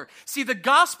for her. See, the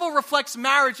gospel reflects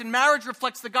marriage, and marriage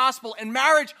reflects the gospel, and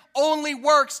marriage only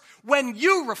works when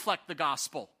you reflect the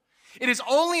gospel. It is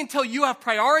only until you have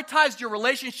prioritized your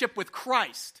relationship with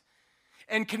Christ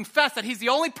and confess that he's the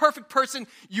only perfect person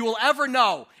you will ever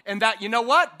know, and that, you know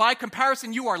what? By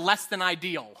comparison, you are less than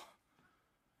ideal.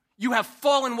 You have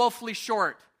fallen woefully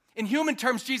short. In human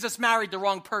terms, Jesus married the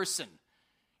wrong person.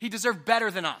 He deserved better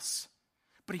than us,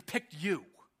 but he picked you.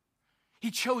 He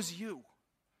chose you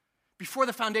before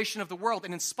the foundation of the world.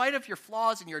 And in spite of your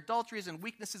flaws and your adulteries and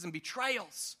weaknesses and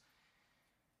betrayals,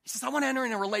 he says, I want to enter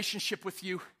in a relationship with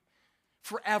you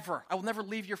forever. I will never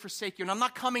leave you or forsake you. And I'm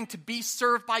not coming to be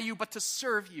served by you, but to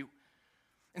serve you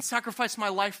and sacrifice my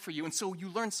life for you. And so you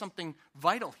learn something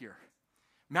vital here.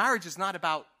 Marriage is not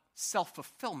about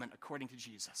self-fulfillment according to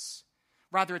Jesus.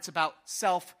 Rather, it's about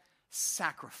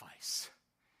self-sacrifice.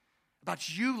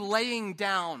 About you laying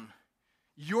down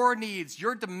your needs,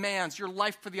 your demands, your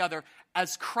life for the other,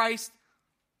 as Christ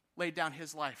laid down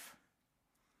his life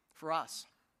for us.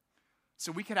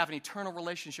 So we could have an eternal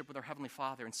relationship with our Heavenly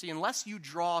Father. And see, unless you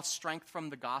draw strength from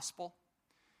the gospel,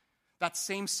 that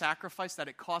same sacrifice that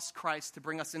it cost Christ to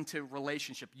bring us into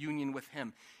relationship, union with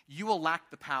him, you will lack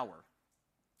the power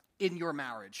in your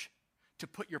marriage to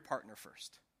put your partner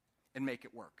first and make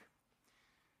it work.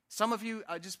 Some of you,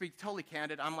 just be totally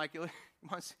candid, I'm like, I'm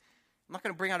not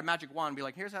going to bring out a magic wand and be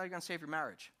like, here's how you're going to save your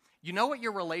marriage. You know what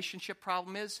your relationship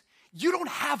problem is? You don't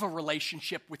have a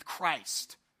relationship with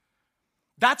Christ.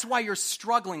 That's why you're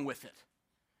struggling with it.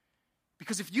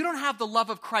 Because if you don't have the love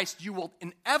of Christ, you will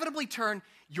inevitably turn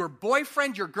your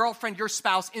boyfriend, your girlfriend, your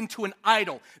spouse into an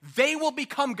idol. They will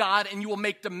become God, and you will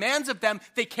make demands of them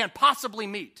they can't possibly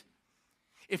meet.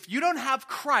 If you don't have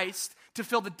Christ to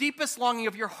fill the deepest longing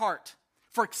of your heart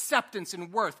for acceptance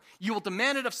and worth, you will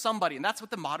demand it of somebody, and that's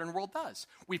what the modern world does.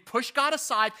 We push God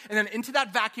aside, and then into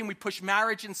that vacuum we push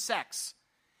marriage and sex.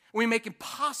 We make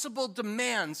impossible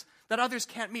demands that others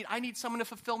can't meet. I need someone to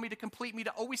fulfill me, to complete me,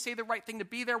 to always say the right thing, to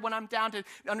be there when I'm down, to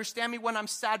understand me when I'm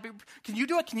sad. Can you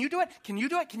do it? Can you do it? Can you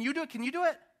do it? Can you do it? Can you do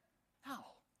it? No.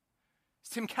 As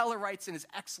Tim Keller writes in his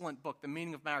excellent book, The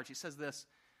Meaning of Marriage, he says this: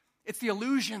 it's the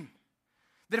illusion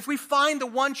that if we find the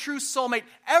one true soulmate,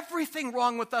 everything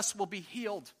wrong with us will be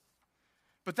healed.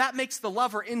 But that makes the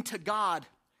lover into God,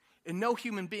 and no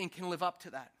human being can live up to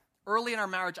that. Early in our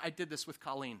marriage, I did this with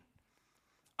Colleen.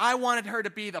 I wanted her to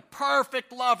be the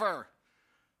perfect lover,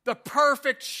 the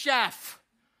perfect chef,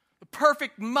 the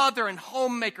perfect mother and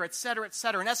homemaker, etc.,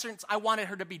 etc. In essence, I wanted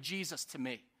her to be Jesus to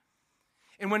me.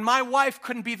 And when my wife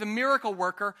couldn't be the miracle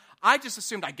worker, I just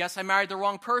assumed, I guess I married the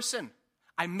wrong person.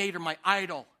 I made her my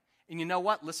idol. And you know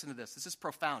what? Listen to this. This is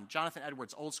profound. Jonathan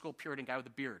Edwards, old school Puritan guy with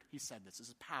a beard, he said this. This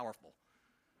is powerful.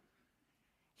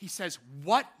 He says,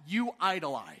 what you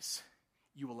idolize,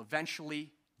 you will eventually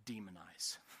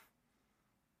demonize.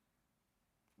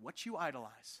 What you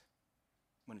idolize,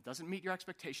 when it doesn't meet your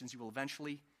expectations, you will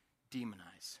eventually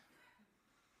demonize.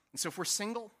 And so if we're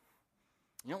single,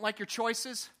 you don't like your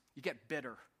choices, you get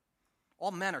bitter.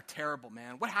 All men are terrible,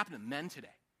 man. What happened to men today?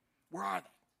 Where are they?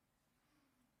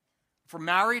 If we're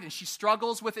married and she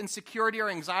struggles with insecurity or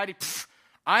anxiety,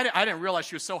 I didn't realize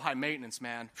she was so high maintenance,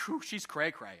 man. She's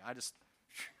cray-cray.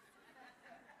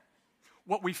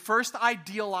 What we first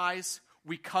idealize,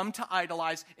 we come to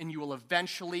idolize, and you will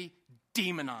eventually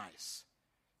demonize,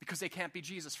 because they can't be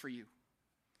Jesus for you.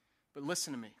 But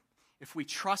listen to me. If we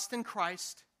trust in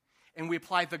Christ and we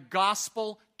apply the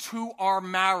gospel to our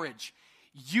marriage,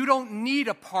 you don't need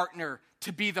a partner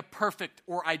to be the perfect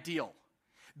or ideal.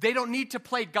 They don't need to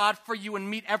play God for you and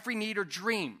meet every need or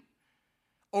dream.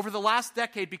 Over the last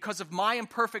decade, because of my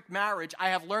imperfect marriage, I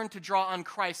have learned to draw on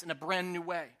Christ in a brand new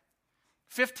way.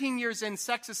 15 years in,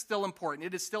 sex is still important.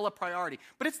 It is still a priority.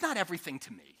 But it's not everything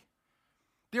to me.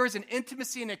 There is an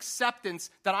intimacy and acceptance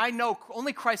that I know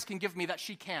only Christ can give me that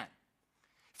she can't.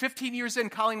 15 years in,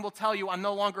 Colleen will tell you I'm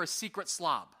no longer a secret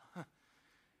slob.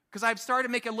 Because I've started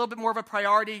to make it a little bit more of a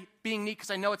priority being neat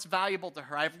because I know it's valuable to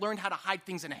her. I've learned how to hide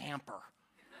things in a hamper.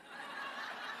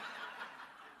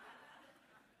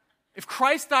 If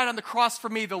Christ died on the cross for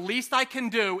me, the least I can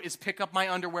do is pick up my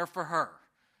underwear for her.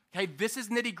 Okay, this is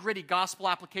nitty-gritty gospel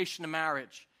application to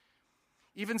marriage.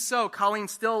 Even so, Colleen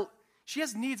she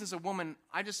has needs as a woman.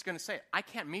 I'm just going to say it. I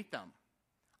can't meet them.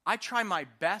 I try my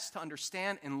best to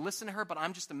understand and listen to her, but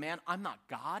I'm just a man. I'm not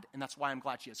God, and that's why I'm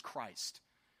glad she has Christ.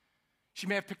 She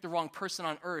may have picked the wrong person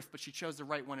on earth, but she chose the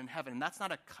right one in heaven, and that's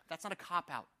not a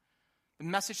cop-out. The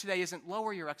message today isn't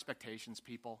lower your expectations,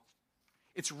 people.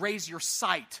 It's raise your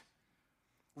sight.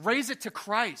 Raise it to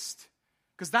Christ.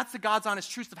 Because that's the God's honest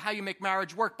truth of how you make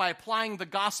marriage work, by applying the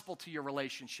gospel to your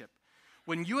relationship.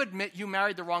 When you admit you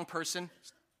married the wrong person,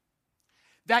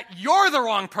 that you're the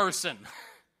wrong person,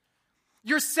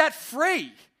 you're set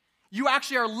free. You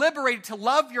actually are liberated to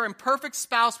love your imperfect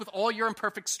spouse with all your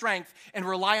imperfect strength and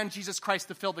rely on Jesus Christ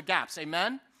to fill the gaps.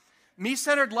 Amen?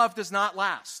 Me-centered love does not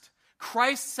last.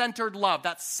 Christ-centered love,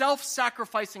 that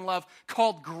self-sacrificing love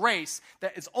called grace,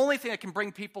 that is the only thing that can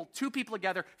bring two people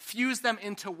together, fuse them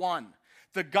into one.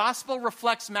 The gospel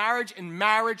reflects marriage, and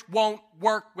marriage won't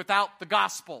work without the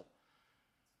gospel.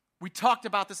 We talked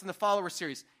about this in the follower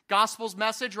series. Gospel's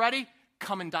message, ready?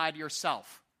 Come and die to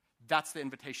yourself. That's the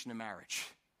invitation to marriage.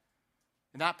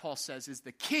 And that, Paul says, is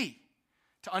the key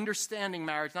to understanding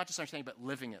marriage, not just understanding, but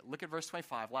living it. Look at verse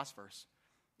 25, last verse.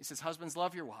 He says, husbands,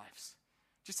 love your wives,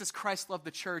 just as Christ loved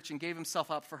the church and gave himself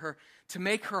up for her, to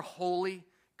make her holy,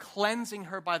 cleansing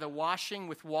her by the washing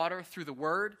with water through the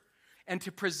word, and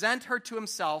to present her to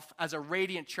himself as a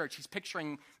radiant church. He's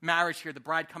picturing marriage here, the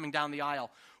bride coming down the aisle,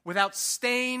 without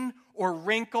stain or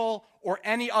wrinkle or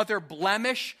any other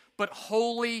blemish, but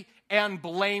holy and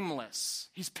blameless.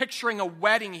 He's picturing a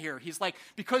wedding here. He's like,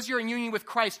 because you're in union with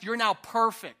Christ, you're now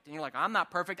perfect. And you're like, I'm not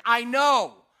perfect. I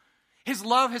know. His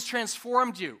love has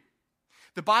transformed you.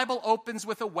 The Bible opens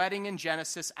with a wedding in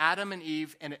Genesis, Adam and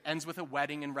Eve, and it ends with a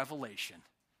wedding in Revelation.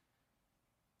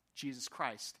 Jesus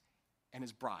Christ and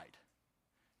his bride.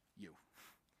 You.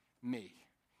 Me.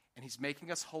 And he's making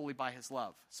us holy by his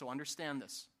love. So understand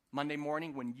this. Monday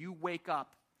morning, when you wake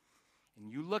up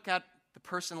and you look at the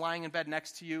person lying in bed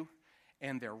next to you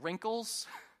and their wrinkles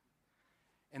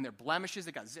and their blemishes,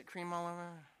 they got zit cream all over,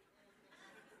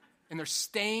 and their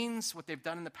stains, what they've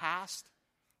done in the past,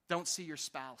 don't see your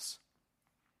spouse.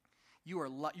 You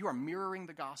are mirroring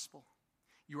the gospel.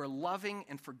 You are loving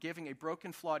and forgiving a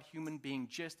broken, flawed human being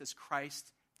just as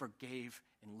Christ forgave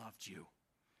and loved you.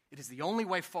 It is the only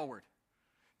way forward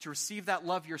to receive that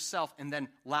love yourself and then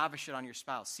lavish it on your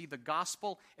spouse. See, the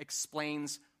gospel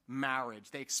explains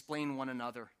marriage. They explain one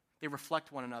another. They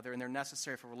reflect one another, and they're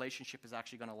necessary if a relationship is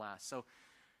actually going to last. So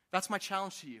that's my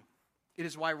challenge to you. It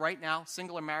is why right now,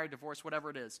 single or married, divorced, whatever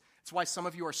it is, it's why some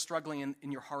of you are struggling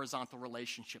in your horizontal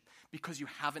relationship, because you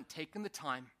haven't taken the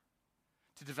time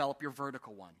to develop your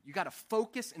vertical one. You got to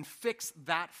focus and fix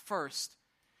that first,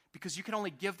 because you can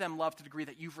only give them love to the degree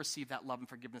that you've received that love and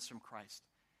forgiveness from Christ.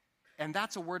 And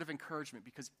that's a word of encouragement,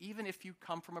 because even if you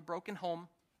come from a broken home,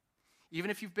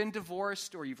 even if you've been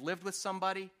divorced or you've lived with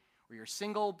somebody or you're a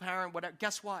single parent, whatever,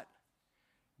 guess what?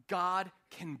 God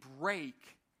can break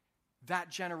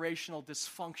that generational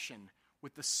dysfunction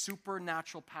with the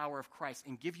supernatural power of Christ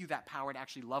and give you that power to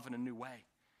actually love in a new way.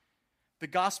 The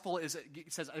gospel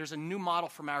says there's a new model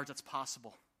for marriage that's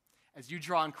possible as you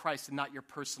draw on Christ and not your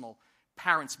personal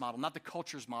parents' model, not the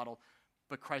culture's model,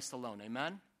 but Christ alone.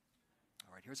 Amen?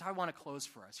 All right, here's how I want to close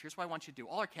for us. Here's what I want you to do.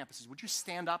 All our campuses, would you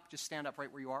stand up? Just stand up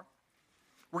right where you are.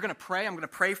 We're going to pray. I'm going to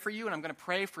pray for you, and I'm going to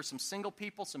pray for some single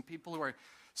people, some people who are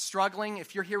struggling.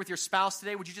 If you're here with your spouse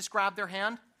today, would you just grab their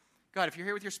hand? Go ahead. If you're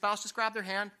here with your spouse, just grab their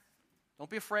hand. Don't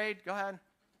be afraid. Go ahead.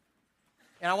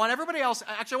 And I want everybody else,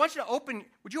 actually, I want you to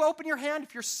would you open your hand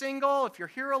if you're single, if you're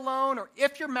here alone, or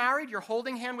if you're married, you're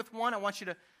holding hand with one, I want you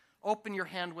to open your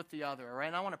hand with the other, all right?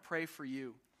 And I want to pray for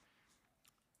you.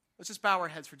 Let's just bow our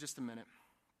heads for just a minute.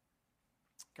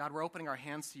 God, we're opening our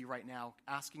hands to you right now,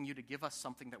 asking you to give us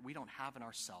something that we don't have in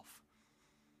ourselves.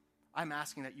 I'm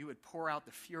asking that you would pour out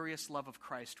the furious love of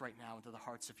Christ right now into the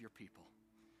hearts of your people.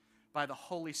 By the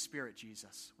Holy Spirit,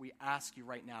 Jesus, we ask you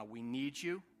right now, we need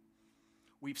you.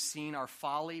 We've seen our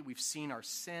folly. We've seen our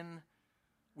sin.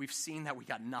 We've seen that we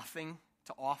got nothing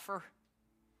to offer.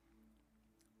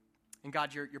 And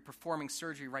God, you're performing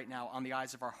surgery right now on the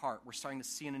eyes of our heart. We're starting to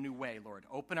see in a new way, Lord.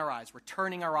 Open our eyes. We're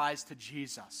turning our eyes to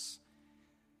Jesus.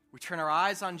 We turn our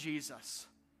eyes on Jesus.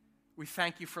 We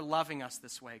thank you for loving us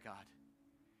this way, God.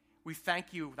 We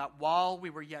thank you that while we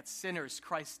were yet sinners,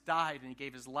 Christ died and he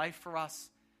gave his life for us.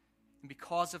 And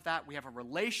because of that, we have a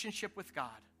relationship with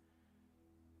God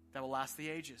that will last the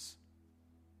ages.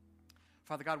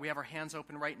 Father God, we have our hands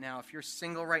open right now. If you're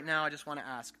single right now, I just want to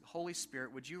ask, Holy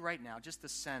Spirit, would you right now just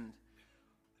descend,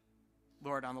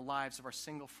 Lord, on the lives of our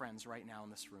single friends right now in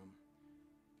this room?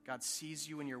 God sees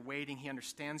you and you're waiting. He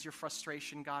understands your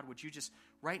frustration, God. Would you just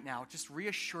right now just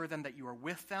reassure them that you are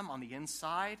with them on the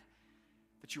inside,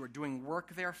 that you are doing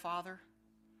work there, Father?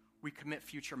 We commit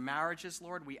future marriages,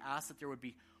 Lord. We ask that there would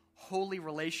be holy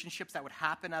relationships that would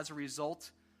happen as a result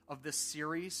of this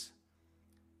series,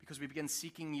 because we begin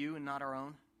seeking you and not our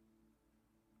own.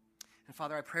 And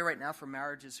Father, I pray right now for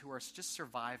marriages who are just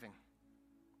surviving,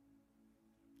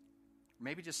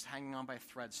 maybe just hanging on by a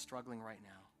thread, struggling right now.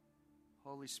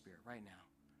 Holy Spirit, right now,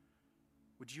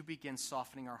 would you begin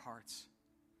softening our hearts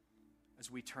as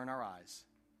we turn our eyes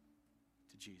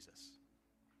to Jesus?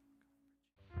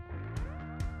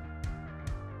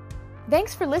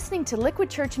 Thanks for listening to Liquid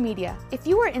Church Media. If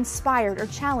you were inspired or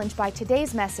challenged by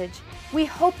today's message, we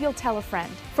hope you'll tell a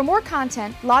friend. For more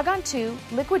content, log on to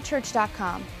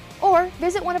liquidchurch.com or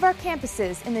visit one of our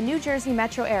campuses in the New Jersey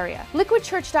metro area.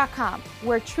 liquidchurch.com,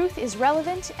 where truth is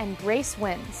relevant and grace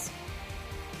wins.